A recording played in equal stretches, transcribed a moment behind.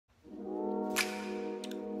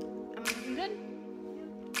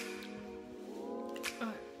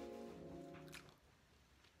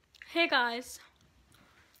Hey guys,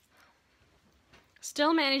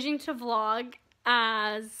 still managing to vlog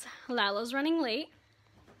as Lala's running late.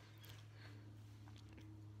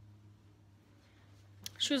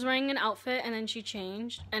 She was wearing an outfit and then she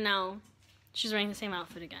changed and now she's wearing the same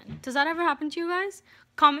outfit again. Does that ever happen to you guys?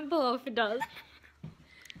 Comment below if it does.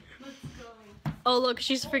 Let's go. Oh look,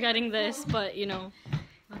 she's forgetting this, but you know.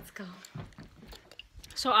 Let's go.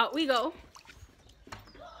 So out we go.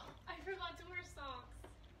 I forgot to wear socks.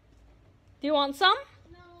 Do you want some?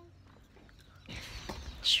 No.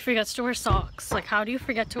 She forgets to wear socks. Like, how do you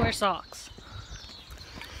forget to wear socks?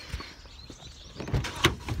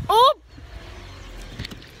 Oh!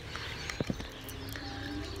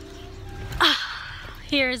 Ah,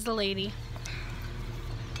 here is the lady.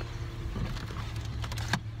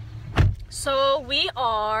 So we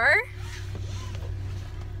are...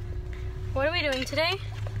 What are we doing today?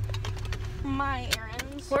 My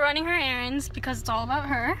errands. We're running her errands because it's all about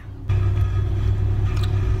her.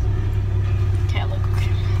 Okay, look.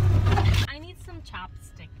 I need some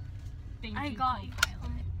chapstick. I got you.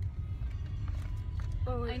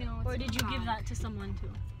 I know. Or did you give that to someone too?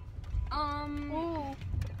 Oh.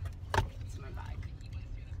 It's my bag.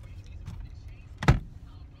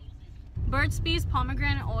 Burt's Bees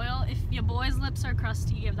pomegranate oil. If your boy's lips are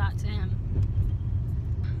crusty, give that to him.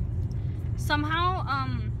 Somehow,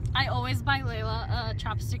 I always buy Layla a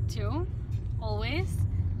chapstick too. Always.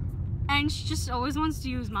 And she just always wants to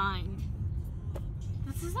use mine.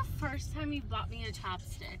 This is the first time you bought me a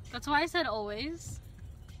chapstick. That's why I said always.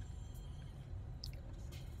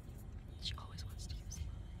 She always wants to use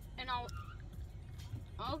mine. And I'll...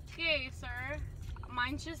 Okay, sir.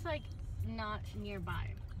 Mine's just like not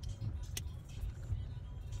nearby.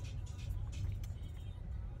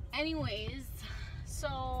 Anyways,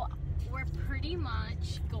 so we're pretty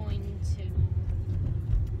much going to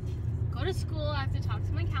go to school. I have to talk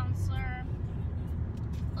to my counselor.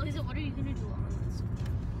 Elisa, what are you gonna do on this?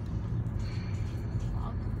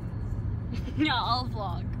 Vlog? Yeah, I'll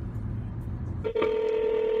vlog.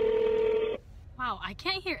 Wow, I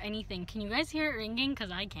can't hear anything. Can you guys hear it ringing?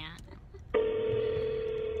 Because I can't.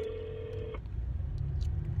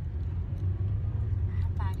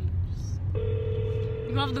 Bad ears.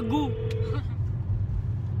 You have the goop.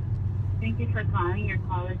 Thank you for calling. Your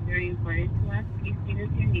call is very important to us. Please give us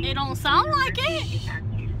your name. It don't sound like it.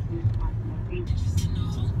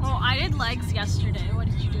 Oh, I did legs yesterday. What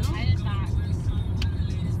did you do? I did that.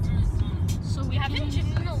 So we We haven't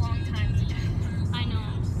gymmed in a long time together. I know.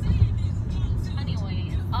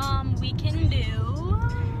 Anyway, We can do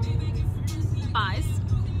buys.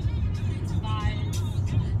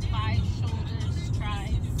 thighs, shoulders,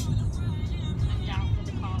 tries. I'm down for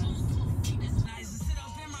the cause.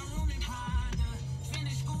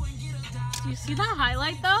 You see that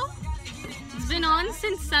highlight though? It's been on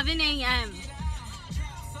since 7 a.m.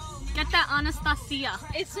 Get that Anastasia.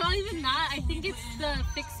 It's not even that. I think it's the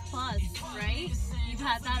Fix Plus, right? You've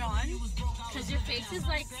had that on? Because your face is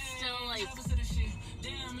like still like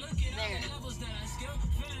there.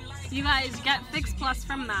 You guys get Fix Plus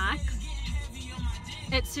from MAC.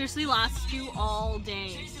 It seriously lasts you all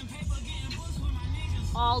day.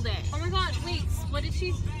 All day. Oh my god, wait, what did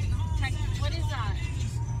she text? What is that?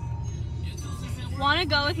 Wanna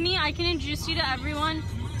go with me? I can introduce you to everyone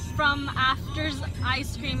from After's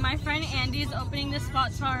Ice Cream. My friend Andy is opening this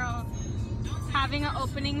spot tomorrow. Having an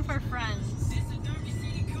opening for friends.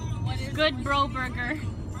 What is Good Bro Burger.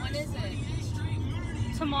 What is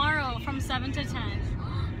it? Tomorrow from 7 to 10.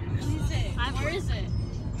 What is it? Where is it?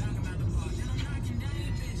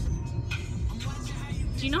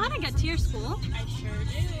 Do you know how to get to your school? I sure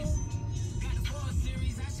do.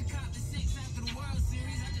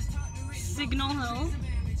 Signal Hill.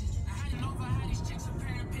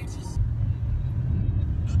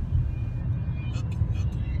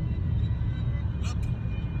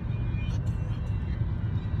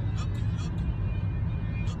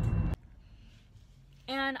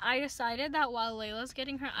 And I decided that while Layla's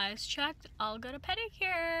getting her eyes checked, I'll get a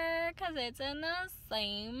pedicure because it's in the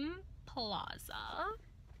same plaza.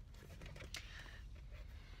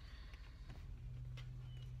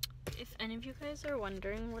 If any of you guys are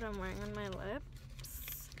wondering what I'm wearing on my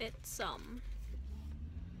lips, it's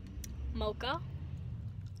Mocha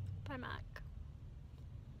by MAC.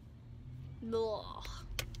 Ugh.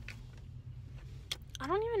 I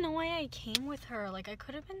don't even know why I came with her. Like, I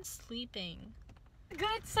could have been sleeping.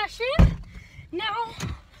 Good session. Now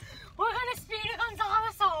we're gonna speed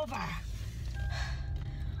Gonzalez over.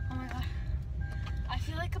 Oh my god. I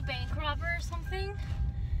feel like a bank robber or something.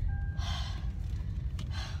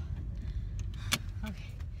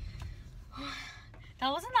 Okay. That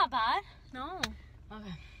wasn't that bad. No.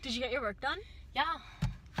 Okay. Did you get your work done? Yeah.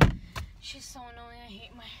 She's so annoying. I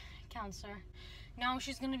hate my counselor. Now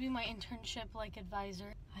she's gonna be my internship like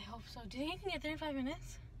advisor. I hope so. Do you think you can get there in 5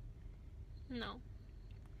 minutes? No.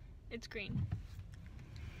 It's green.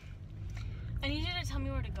 I need you to tell me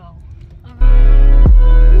where to go.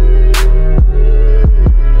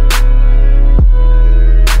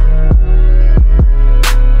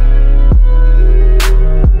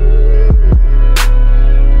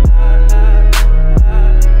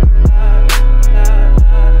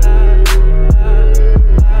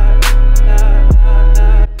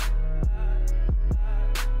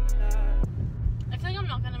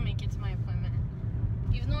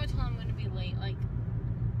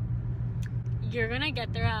 You're gonna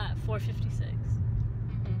get there at 4:56.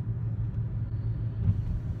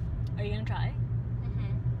 Are you gonna try?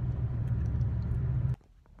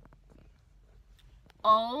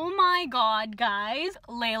 Oh my god, guys.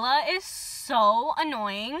 Layla is so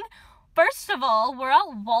annoying. First of all, we're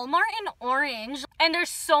at Walmart in Orange, and there's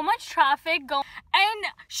so much traffic going, and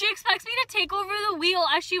she expects me to take over the wheel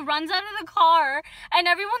as she runs out of the car, and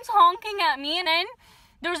everyone's honking at me, and then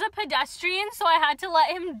there's a pedestrian, so I had to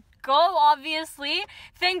let him go, obviously.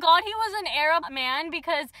 Thank God he was an Arab man,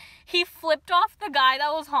 because he flipped off the guy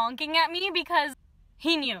that was honking at me because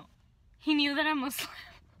he knew that I'm Muslim.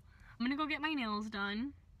 I'm gonna go get my nails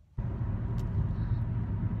done.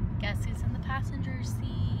 Guess who's in the passenger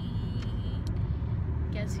seat?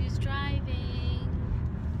 Guess who's driving?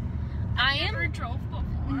 I never drove before.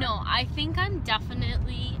 No, I think I'm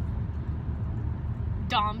definitely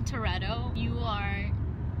Dom Toretto. You are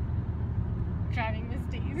driving Miss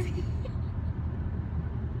Daisy.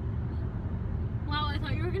 Wow, I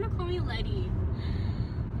thought you were gonna call me Letty.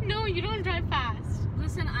 No, you don't drive fast.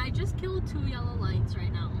 Listen, I just killed 2 yellow lights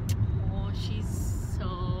right now. Oh, she's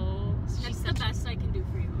the best I can do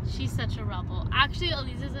for you. She's such a rebel. Actually,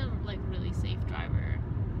 Elise is a really safe driver.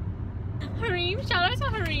 Hareem, shout out to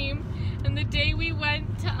Hareem. And the day we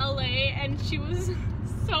went to LA, and she was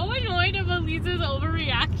so annoyed of Elise's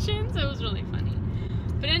overreactions. It was really funny.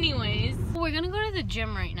 But anyways, we're gonna go to the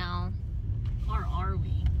gym right now. Or are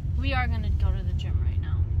we? We are gonna go to the gym right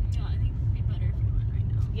now. Yeah, I think it would be better if we went right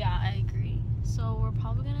now. Yeah, I agree. So we're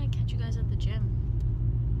probably gonna catch you guys at the gym.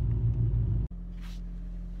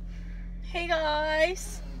 Hey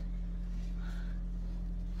guys!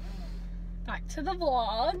 Back to the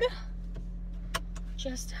vlog.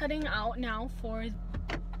 Just heading out now for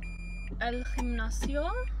El Gimnasio.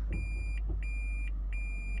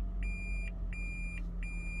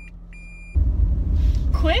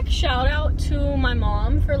 Quick shout out to my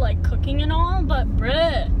mom for like cooking and all, but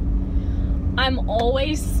bruh, I'm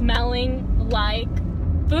always smelling like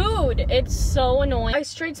food. It's so annoying. I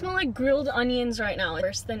straight smell like grilled onions right now,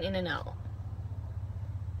 worse than In-N-Out.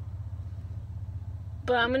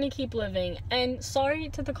 But I'm gonna keep living. And sorry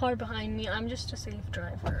to the car behind me, I'm just a safe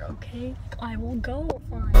driver, okay? I will go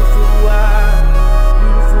fine.